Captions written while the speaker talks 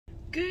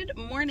Good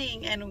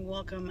morning and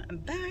welcome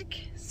back.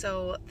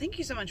 So thank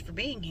you so much for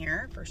being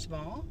here, first of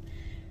all.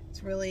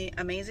 It's really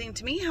amazing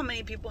to me how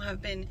many people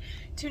have been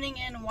tuning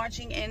in,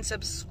 watching, and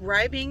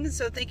subscribing.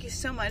 So thank you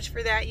so much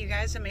for that, you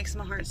guys. It makes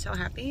my heart so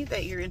happy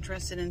that you're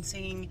interested in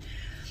seeing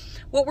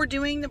what we're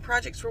doing, the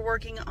projects we're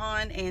working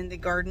on, and the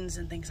gardens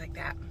and things like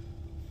that.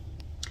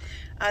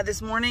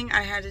 This morning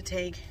I had to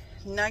take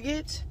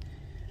Nugget,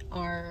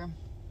 our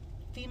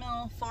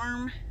female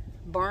farm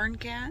barn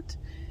cat,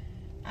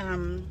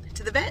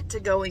 to the vet to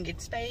go and get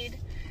spayed,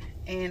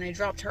 and I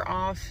dropped her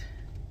off,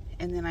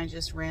 and then I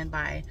just ran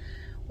by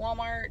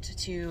Walmart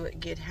to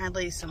get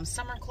Hadley some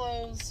summer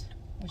clothes,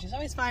 which is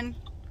always fun.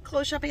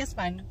 Clothes shopping is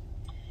fun.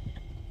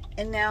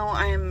 And now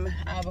I'm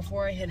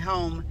before I head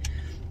home,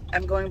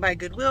 I'm going by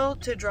Goodwill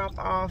to drop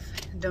off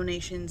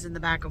donations in the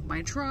back of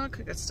my truck.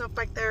 I got stuff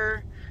back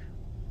there.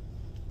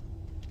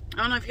 I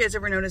don't know if you guys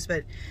ever noticed,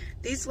 but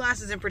these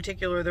glasses in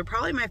particular, they're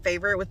probably my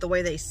favorite with the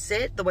way they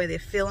sit, the way they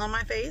feel on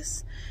my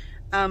face.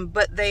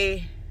 But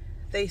they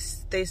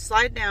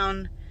slide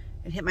down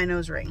and hit my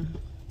nose ring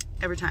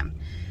every time.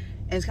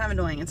 And it's kind of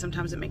annoying, and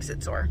sometimes it makes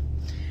it sore.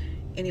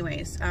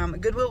 Anyways,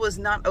 Goodwill was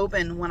not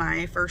open when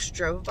I first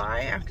drove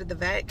by after the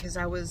vet because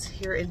I was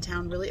here in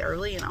town really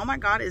early. And oh my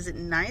God, is it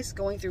nice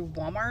going through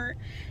Walmart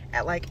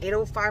at like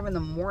 8:05 in the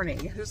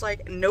morning. There's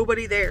like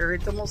nobody there.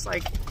 It's almost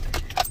like,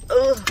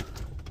 ugh.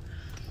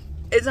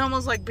 It's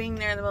almost like being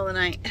there in the middle of the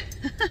night.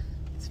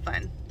 It's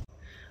fun.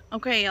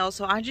 Okay, y'all,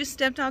 so I just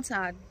stepped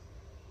outside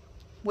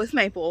with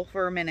Maple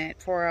for a minute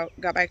before I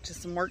got back to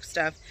some work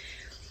stuff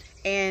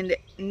and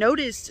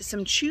noticed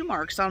some chew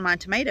marks on my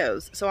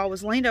tomatoes. So I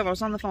was leaned over, I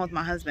was on the phone with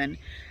my husband.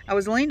 I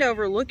was leaned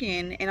over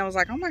looking, and I was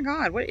like, oh my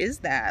God, what is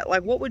that?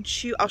 Like, what would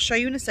chew? I'll show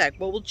you in a sec.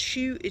 What will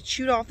chew? It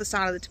chewed off the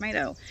side of the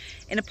tomato.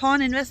 And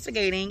upon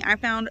investigating, I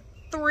found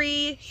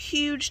 3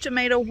 huge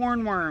tomato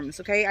hornworms.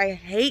 Okay, I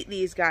hate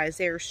these guys.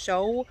 They are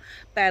so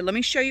bad. Let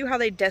me show you how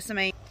they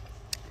decimate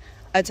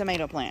a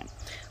tomato plant.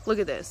 Look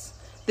at this.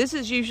 This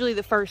is usually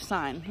the first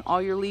sign. All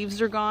your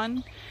leaves are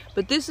gone.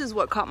 But this is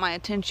what caught my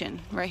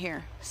attention right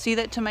here. See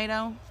that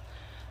tomato?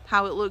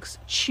 How it looks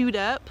chewed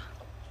up.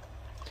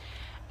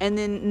 And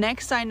then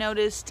next I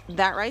noticed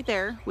that right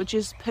there, which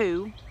is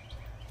poo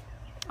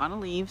on the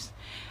leaves.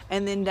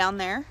 And then down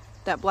there,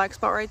 that black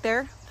spot right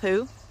there,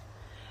 poo.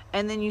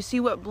 And then you see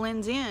what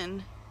blends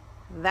in?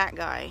 That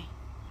guy.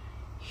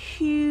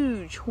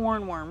 Huge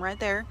hornworm right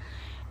there.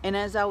 And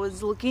as I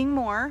was looking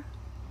more,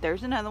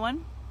 there's another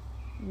one.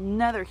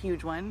 Another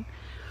huge one.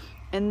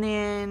 And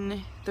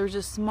then there's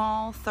a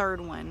small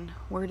third one.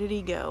 Where did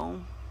he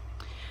go?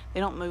 They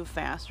don't move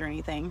fast or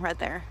anything. Right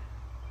there.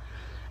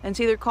 And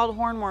see, they're called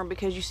hornworm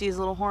because you see his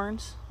little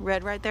horns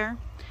red right there.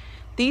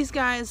 These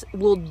guys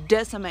will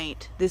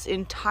decimate this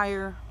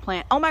entire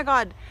plant. Oh my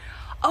God.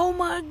 Oh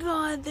my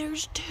God,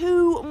 there's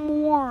 2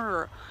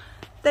 more.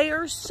 They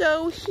are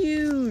so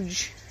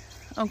huge.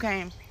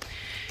 Okay.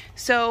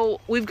 So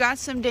we've got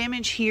some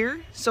damage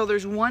here. So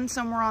there's one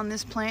somewhere on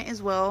this plant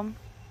as well.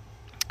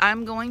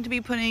 I'm going to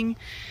be putting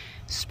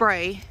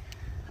spray.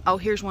 Oh,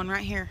 here's one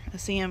right here. I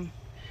see him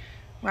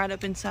right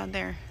up inside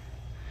there.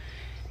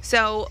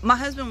 So my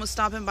husband was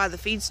stopping by the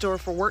feed store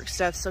for work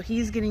stuff, so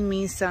he's getting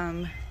me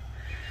some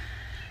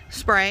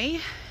spray,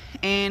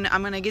 and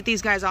I'm gonna get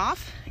these guys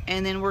off,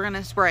 and then we're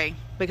gonna spray,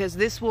 because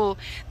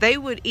they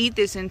would eat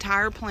this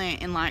entire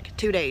plant in like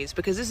 2 days,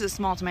 because this is a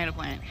small tomato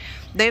plant.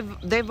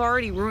 They've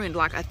already ruined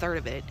like 1/3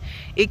 of it.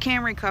 It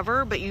can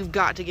recover, but you've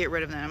got to get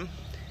rid of them.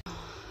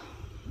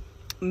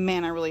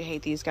 Man, I really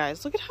hate these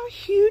guys. Look at how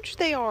huge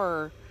they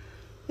are.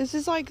 This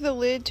is like the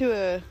lid to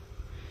a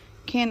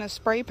can of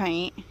spray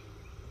paint.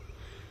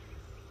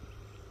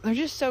 They're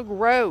just so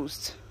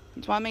gross.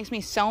 That's why it makes me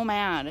so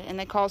mad, and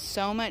they cause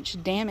so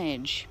much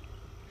damage.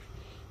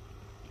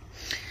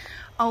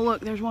 Oh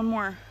look, there's one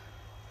more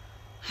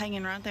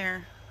hanging right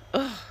there.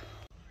 Ugh.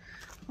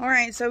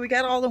 Alright, so we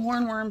got all the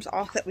hornworms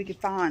off that we could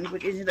find,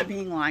 which ended up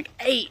being like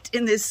 8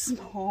 in this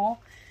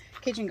small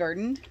kitchen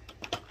garden.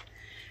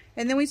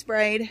 And then we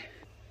sprayed.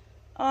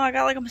 Oh, I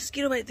got like a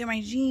mosquito bite through my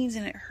jeans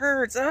and it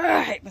hurts. Ugh,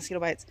 I hate mosquito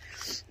bites.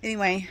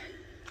 Anyway,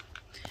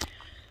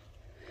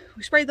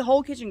 we sprayed the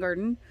whole kitchen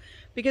garden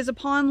because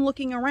upon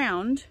looking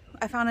around,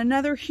 I found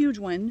another huge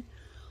one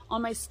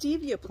on my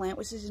stevia plant,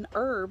 which is an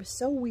herb.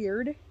 So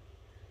weird.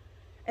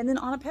 And then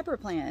on a pepper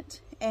plant.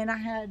 And I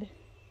had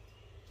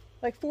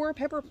like 4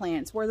 pepper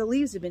plants where the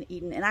leaves have been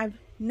eaten. And I've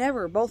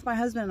never, both my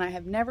husband and I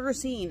have never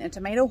seen a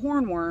tomato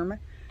hornworm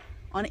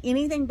on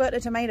anything but a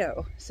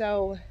tomato.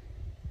 So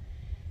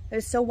that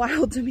is so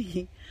wild to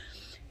me.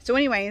 So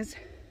anyways,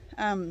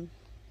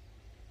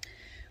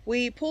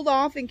 we pulled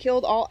off and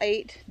killed all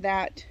 8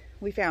 that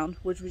we found,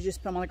 which we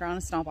just put them on the ground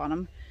and stomp on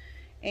them,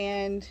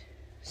 and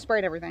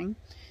sprayed everything.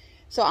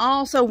 So I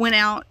also went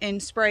out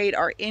and sprayed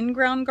our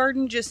in-ground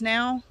garden just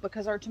now,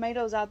 because our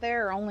tomatoes out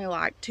there are only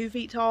like 2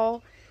 feet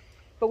tall.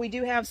 But we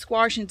do have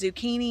squash and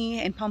zucchini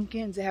and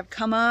pumpkins that have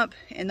come up,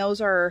 and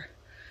those are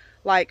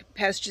like,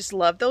 pests just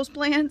love those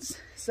plants.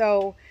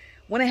 So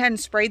went ahead and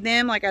sprayed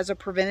them like as a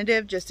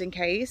preventative, just in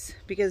case,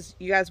 because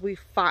you guys, we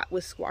fought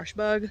with squash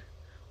bug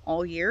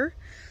all year.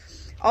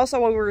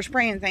 Also, while we were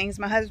spraying things,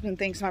 my husband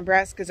thinks my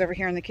brassicas over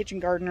here in the kitchen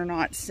garden are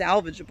not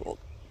salvageable.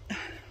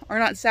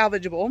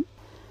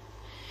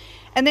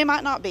 And they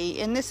might not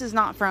be. And this is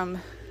not from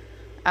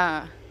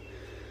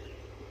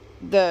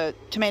the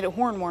tomato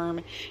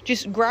hornworm.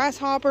 Just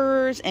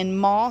grasshoppers and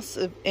moths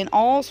and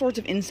all sorts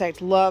of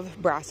insects love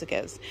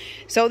brassicas.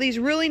 So these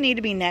really need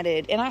to be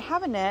netted. And I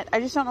have a net. I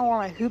just don't know where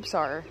my hoops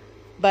are.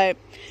 But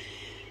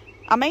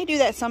I may do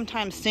that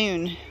sometime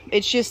soon.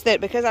 It's just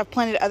that because I've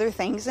planted other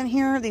things in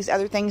here, these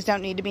other things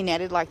don't need to be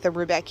netted, like the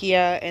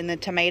Rudbeckia and the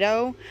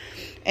tomato.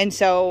 And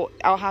so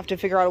I'll have to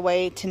figure out a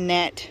way to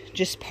net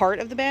just part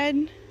of the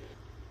bed.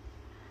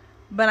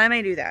 But I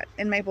may do that.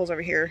 And Maple's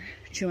over here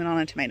chewing on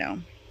a tomato.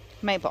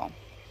 Maple,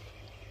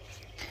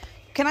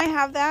 can I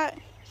have that?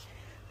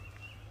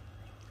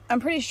 I'm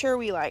pretty sure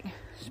we like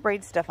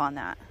sprayed stuff on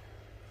that.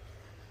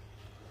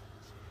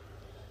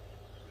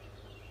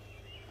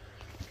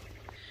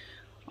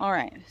 All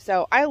right,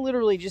 so I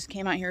literally just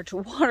came out here to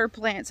water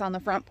plants on the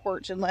front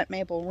porch and let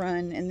Maple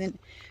run, and then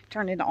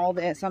turned into all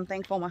this. I'm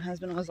thankful my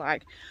husband was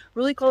like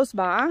really close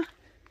by.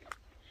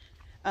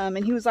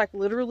 And he was like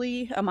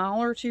literally a mile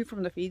or two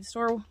from the feed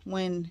store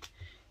when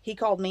he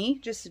called me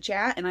just to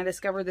chat, and I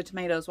discovered the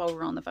tomatoes while we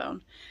were on the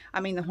phone. I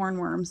mean the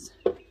hornworms.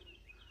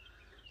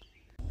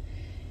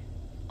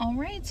 All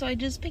right, so I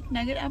just picked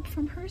Nugget up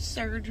from her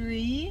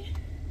surgery,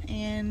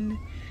 and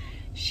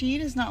she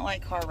does not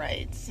like car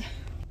rides.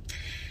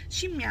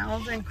 She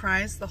meows and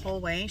cries the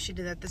whole way. She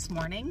did that this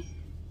morning.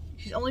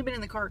 She's only been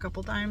in the car a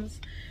couple times.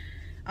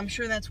 I'm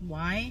sure that's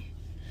why.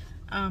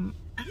 I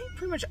think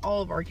pretty much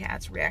all of our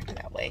cats react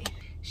that way.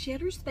 She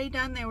had her spay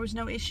done. There was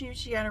no issue.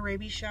 She got a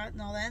rabies shot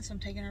and all that, so I'm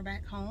taking her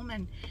back home.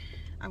 And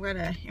I've got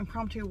an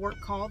impromptu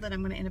work call that I'm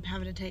going to end up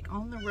having to take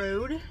on the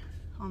road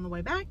on the way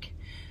back.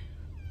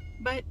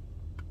 But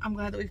I'm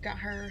glad that we've got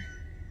her.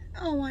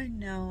 Oh, I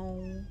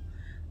know.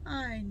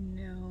 I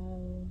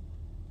know.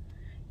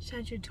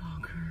 Such a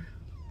dogger.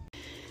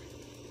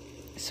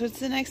 So it's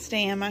the next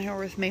day. I'm out here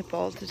with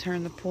Maple to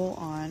turn the pool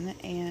on.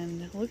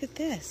 And look at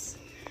this.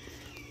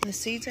 The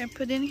seeds I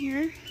put in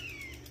here.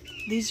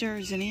 These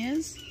are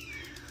zinnias.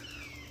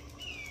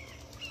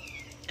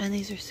 And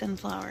these are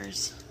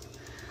sunflowers.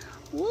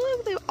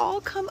 Look, they've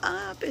all come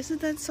up. Isn't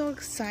that so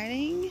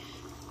exciting?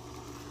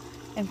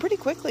 And pretty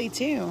quickly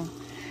too.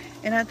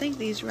 And I think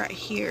these right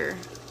here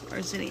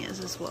are zinnias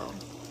as well.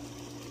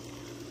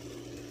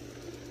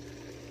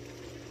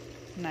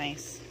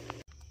 Nice.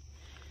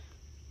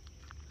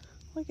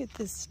 Look at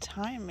this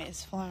thyme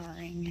is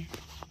flowering.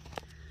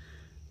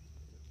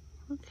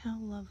 Look how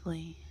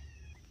lovely.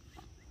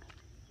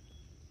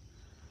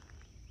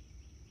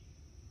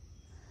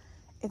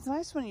 It's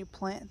nice when you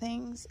plant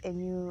things and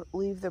you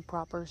leave the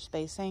proper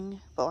spacing,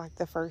 but like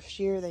the first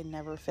year they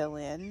never fill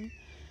in,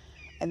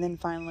 and then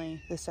finally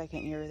the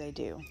second year they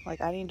do. Like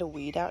I need to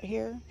weed out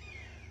here.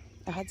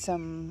 I had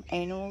some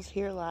annuals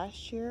here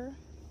last year,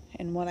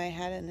 and what I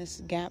had in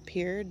this gap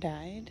here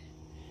died,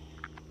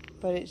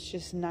 but it's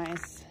just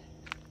nice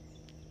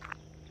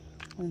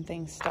when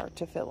things start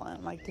to fill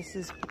in. Like this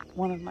is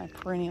one of my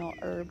perennial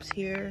herbs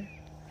here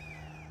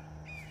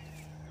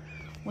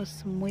with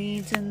some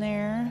weeds in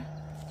there.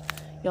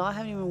 Y'all, I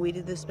haven't even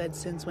weeded this bed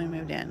since we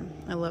moved in.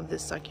 I love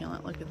this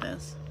succulent. Look at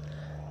this.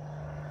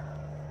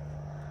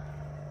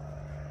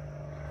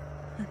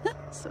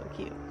 So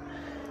cute.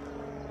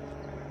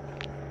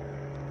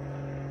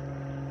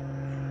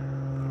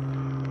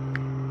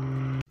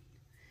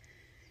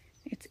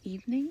 It's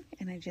evening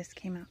and I just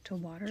came out to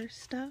water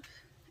stuff,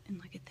 and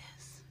look at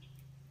this.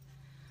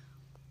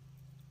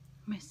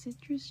 My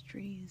citrus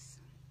trees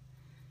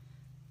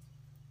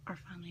are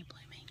finally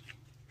blooming.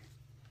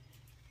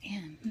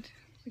 And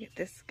look at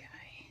this guy.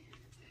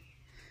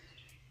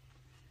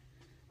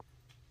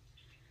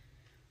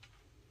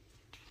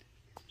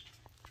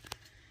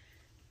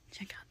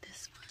 Check out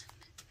this one.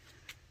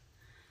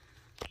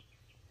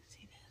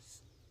 See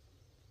this?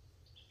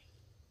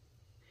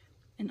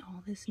 And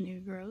all this new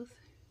growth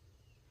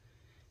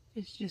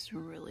is just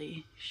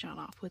really shot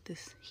off with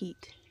this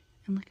heat.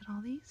 And look at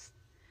all these.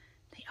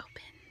 They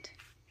opened.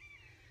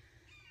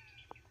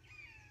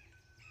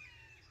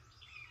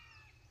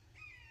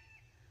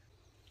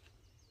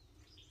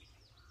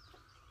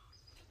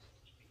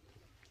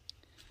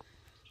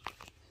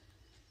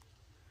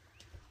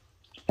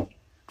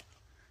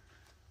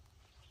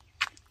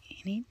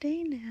 Any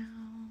day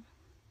now.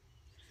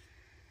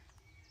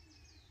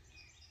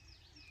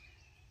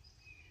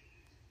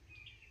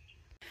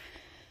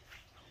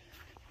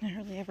 I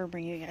hardly ever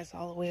bring you guys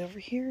all the way over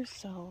here,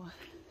 so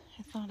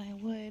I thought I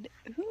would.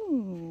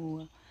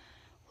 Ooh,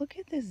 look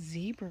at this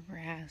zebra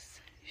grass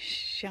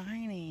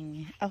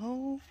shining.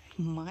 Oh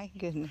my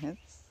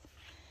goodness.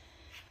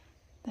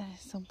 That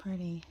is so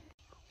pretty.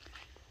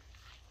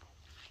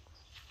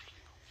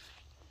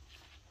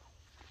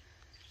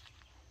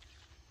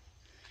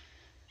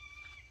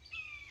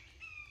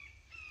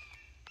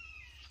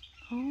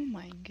 Oh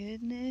my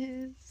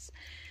goodness.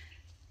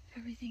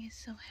 Everything is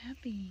so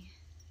happy.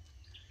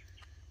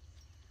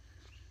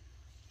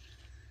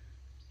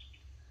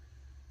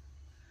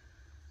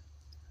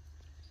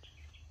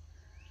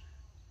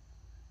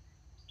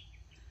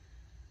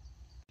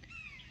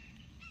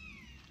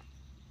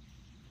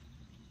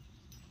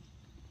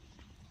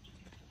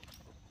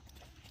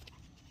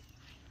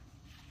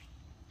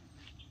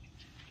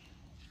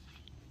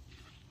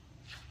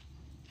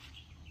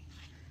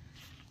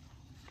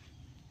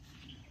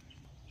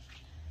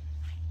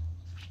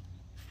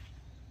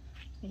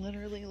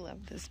 literally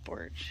love this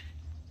porch.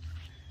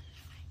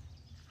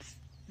 It's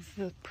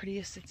the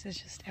prettiest it's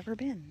just ever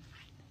been.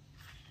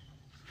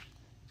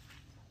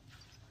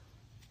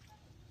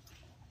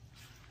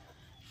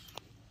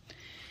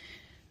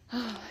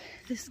 Oh,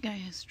 this guy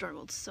has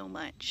struggled so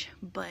much,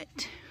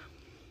 but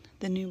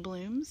the new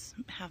blooms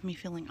have me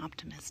feeling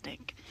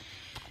optimistic.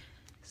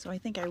 So I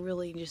think I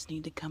really just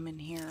need to come in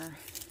here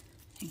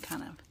and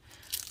kind of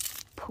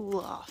pull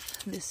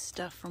off this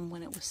stuff from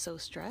when it was so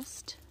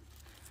stressed.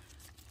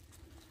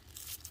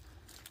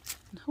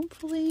 And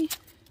hopefully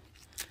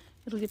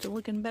it'll get to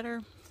looking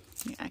better.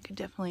 Yeah, I could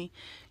definitely,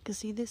 because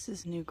see, this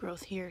is new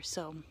growth here,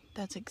 so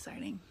that's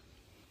exciting.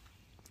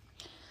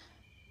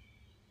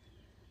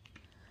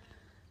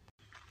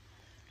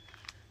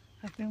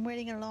 I've been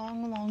waiting a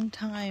long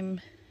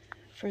time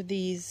for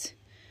these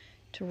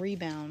to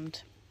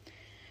rebound.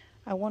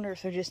 I wonder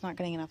if they're just not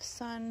getting enough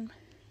sun,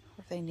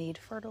 or if they need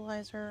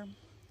fertilizer.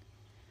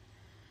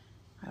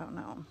 I don't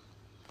know.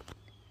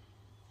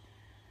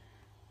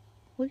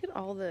 Look at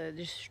all the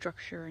just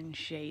structure and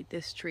shade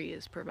this tree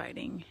is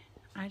providing.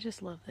 I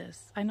just love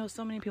this. I know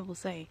so many people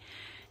say,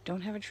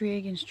 don't have a tree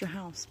against your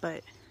house,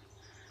 but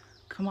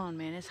come on,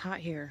 man, it's hot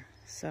here,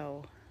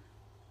 so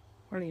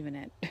we're leaving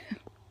it.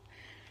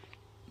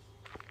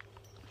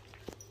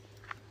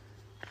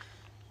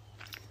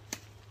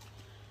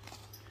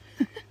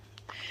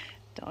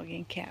 Dog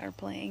and cat are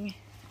playing.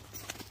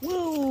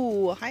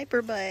 Whoa,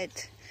 hyper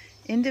butt.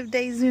 End of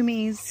day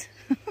zoomies.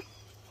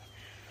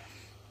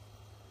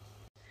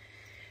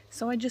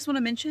 So I just want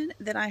to mention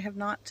that I have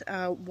not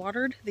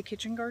watered the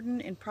kitchen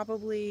garden in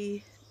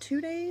probably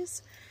 2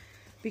 days,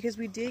 because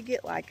we did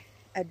get like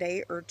a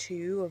day or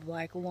two of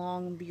like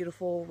long,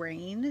 beautiful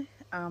rain,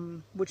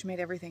 which made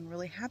everything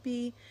really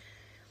happy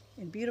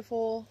and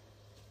beautiful.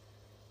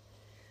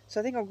 So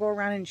I think I'll go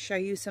around and show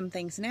you some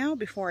things now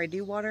before I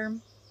do water,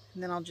 and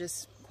then I'll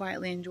just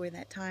quietly enjoy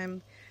that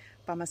time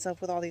by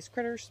myself with all these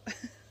critters.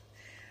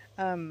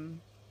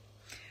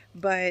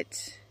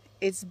 But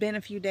it's been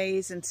a few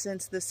days, and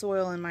since the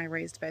soil in my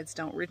raised beds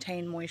don't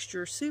retain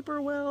moisture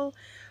super well,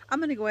 I'm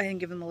going to go ahead and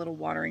give them a little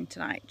watering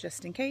tonight,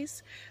 just in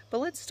case. But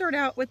let's start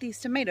out with these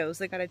tomatoes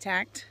that got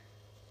attacked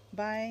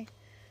by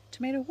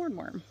tomato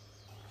hornworm.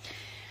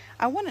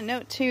 I want to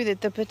note too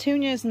that the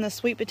petunias and the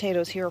sweet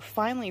potatoes here are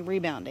finally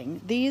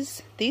rebounding.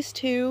 These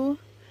two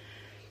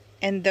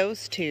and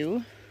those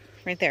two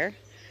right there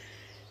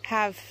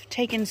have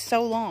taken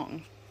so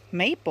long.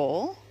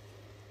 Maple,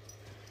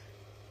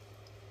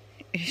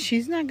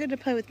 she's not good to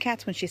play with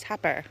cats when she's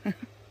hyper.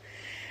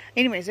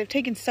 Anyways, they've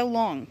taken so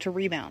long to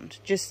rebound.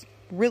 Just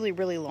really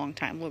long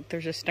time. Look,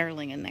 there's a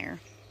starling in there.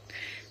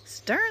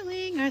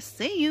 Starling, I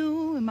see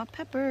you in my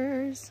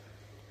peppers.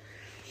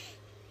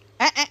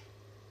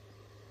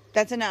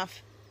 That's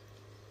enough.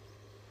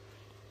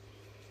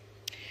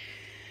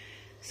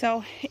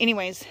 So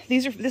anyways,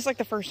 this is like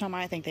the first time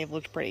I think they've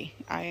looked pretty.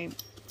 I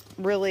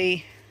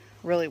really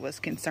was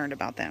concerned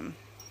about them.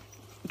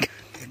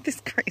 This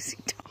crazy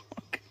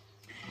dog.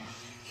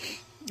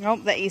 Oh,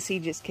 the AC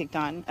just kicked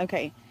on.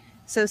 Okay,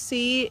 so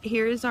see,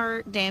 here's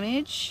our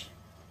damage.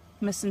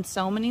 Missing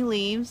so many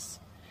leaves.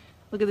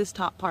 Look at this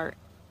top part.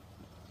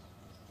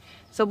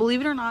 So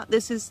believe it or not,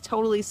 this is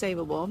totally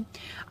savable.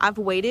 I've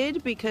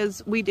waited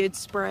because we did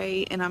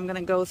spray, and I'm going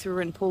to go through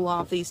and pull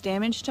off these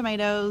damaged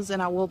tomatoes,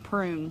 and I will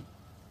prune.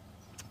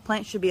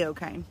 Plant should be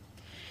okay.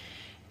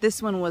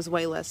 This one was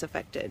way less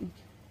affected.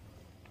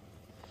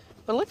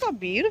 But look how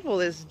beautiful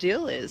this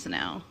dill is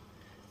now.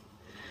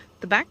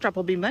 The backdrop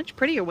will be much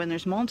prettier when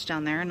there's mulch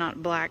down there,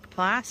 not black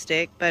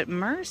plastic, but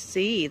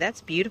mercy,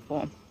 that's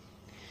beautiful.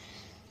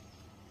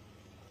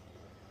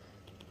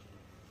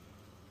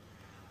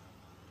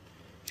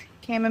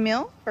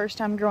 Chamomile, first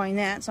time growing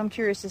that, so I'm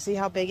curious to see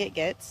how big it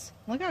gets.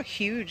 Look how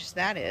huge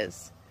that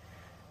is.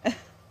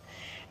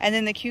 And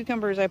then the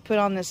cucumbers I put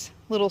on this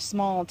little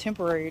small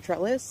temporary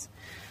trellis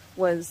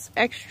was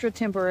extra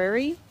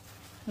temporary.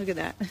 Look at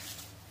that.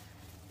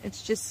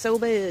 It's just so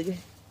big,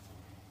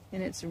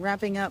 and it's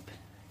wrapping up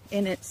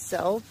in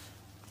itself.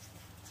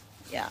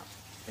 Yeah,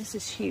 this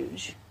is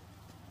huge.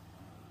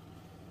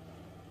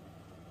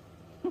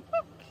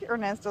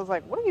 Ernesto's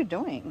like, what are you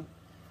doing?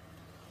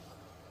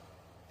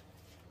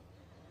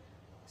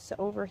 So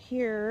over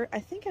here, I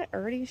think I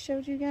already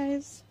showed you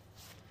guys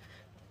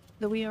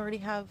that we already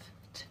have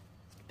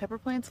pepper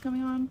plants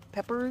coming on,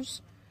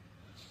 peppers.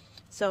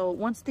 So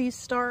once these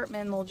start,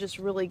 man, they'll just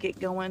really get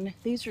going.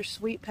 These are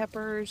sweet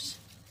peppers.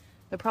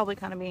 They're probably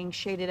kind of being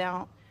shaded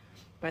out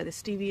by the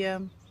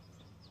stevia.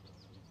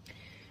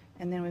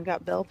 And then we've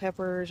got bell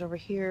peppers over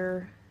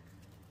here.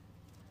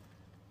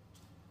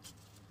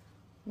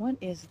 What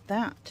is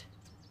that?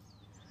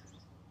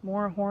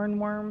 More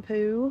hornworm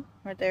poo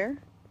right there.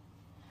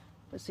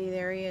 But see,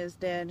 there he is,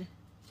 dead.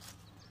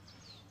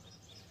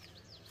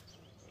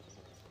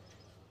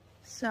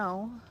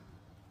 So,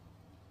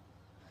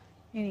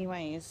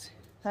 anyways,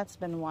 that's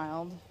been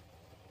wild.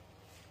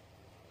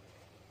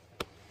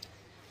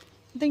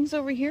 Things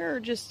over here are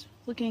just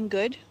looking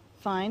good,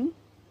 fine.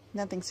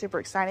 Nothing super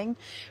exciting.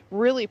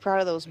 Really proud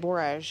of those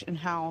borage and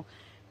how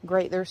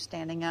great they're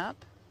standing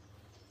up.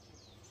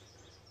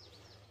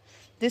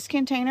 This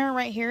container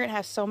right here, it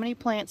has so many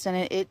plants in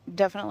it. It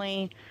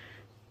definitely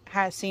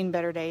has seen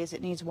better days.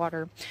 It needs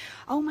water.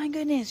 Oh my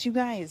goodness, you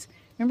guys.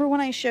 Remember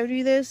when I showed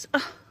you this?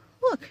 Oh,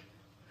 look.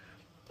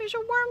 There's a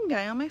worm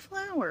guy on my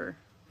flower.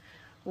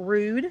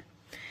 Rude.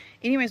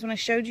 Anyways, when I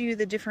showed you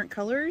the different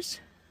colors,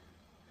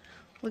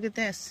 look at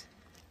this.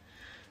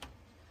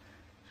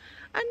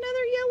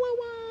 Another yellow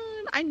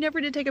one. I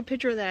never did take a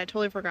picture of that. I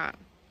totally forgot.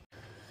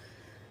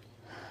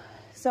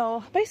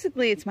 So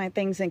basically it's my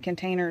things in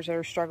containers that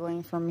are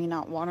struggling from me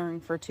not watering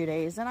for 2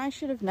 days. And I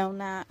should have known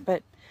that,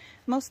 but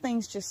most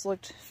things just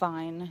looked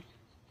fine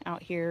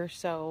out here.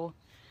 So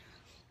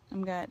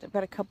I've got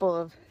a couple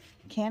of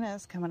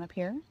cannas coming up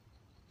here.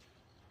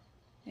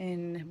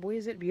 And boy,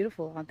 is it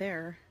beautiful out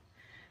there.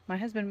 My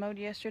husband mowed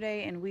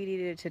yesterday and weed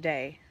eated it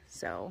today.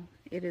 So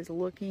it is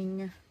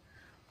looking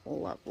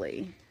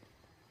lovely.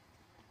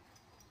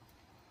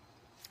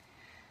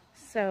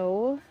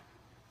 So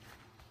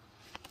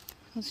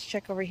let's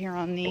check over here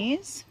on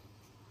these.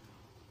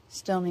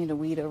 Still need a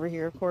weed over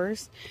here, of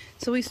course.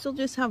 So we still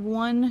just have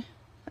one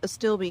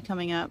astilbe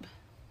coming up.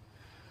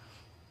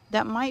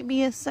 That might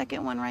be a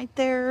second one right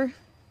there.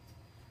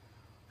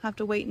 Have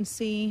to wait and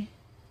see.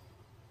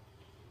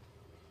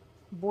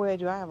 Boy,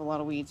 do I have a lot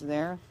of weeds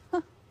there.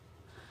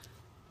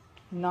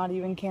 Not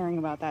even caring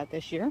about that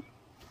this year.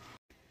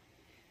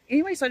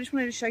 Anyway, so I just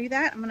wanted to show you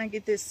that. I'm gonna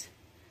get this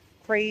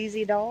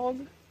crazy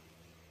dog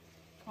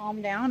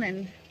calm down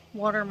and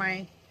water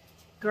my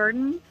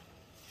garden.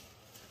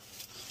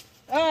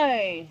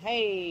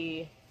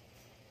 Hey,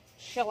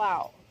 chill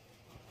out,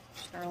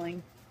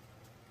 Sterling.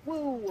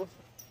 Woo!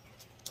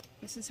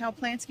 This is how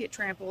plants get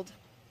trampled.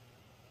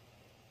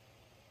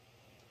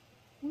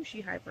 Ooh,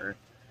 she hyper.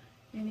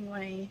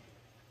 Anyway,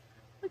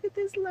 look at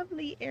this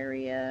lovely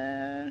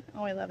area.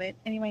 Oh, I love it.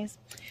 Anyways,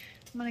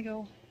 I'm gonna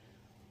go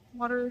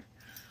water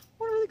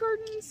the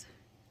gardens,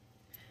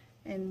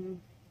 and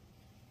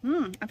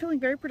I'm feeling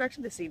very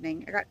productive this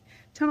evening. I got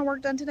a ton of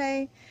work done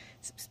today,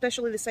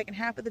 especially the second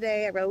half of the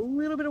day. I've got a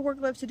little bit of work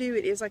left to do.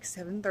 It is like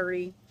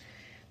 7:30,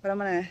 but I'm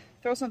gonna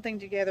throw something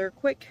together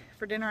quick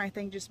for dinner. I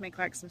think just make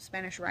like some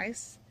Spanish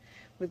rice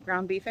with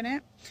ground beef in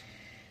it.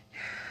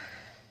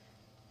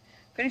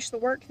 Finish the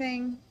work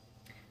thing,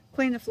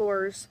 clean the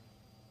floors.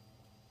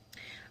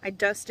 I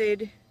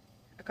dusted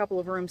a couple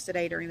of rooms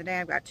today during the day.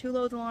 I've got 2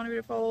 loads of laundry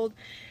to fold,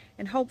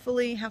 and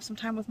hopefully have some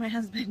time with my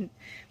husband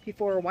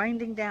before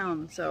winding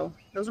down. So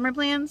those are my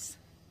plans.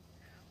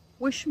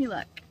 Wish me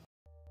luck.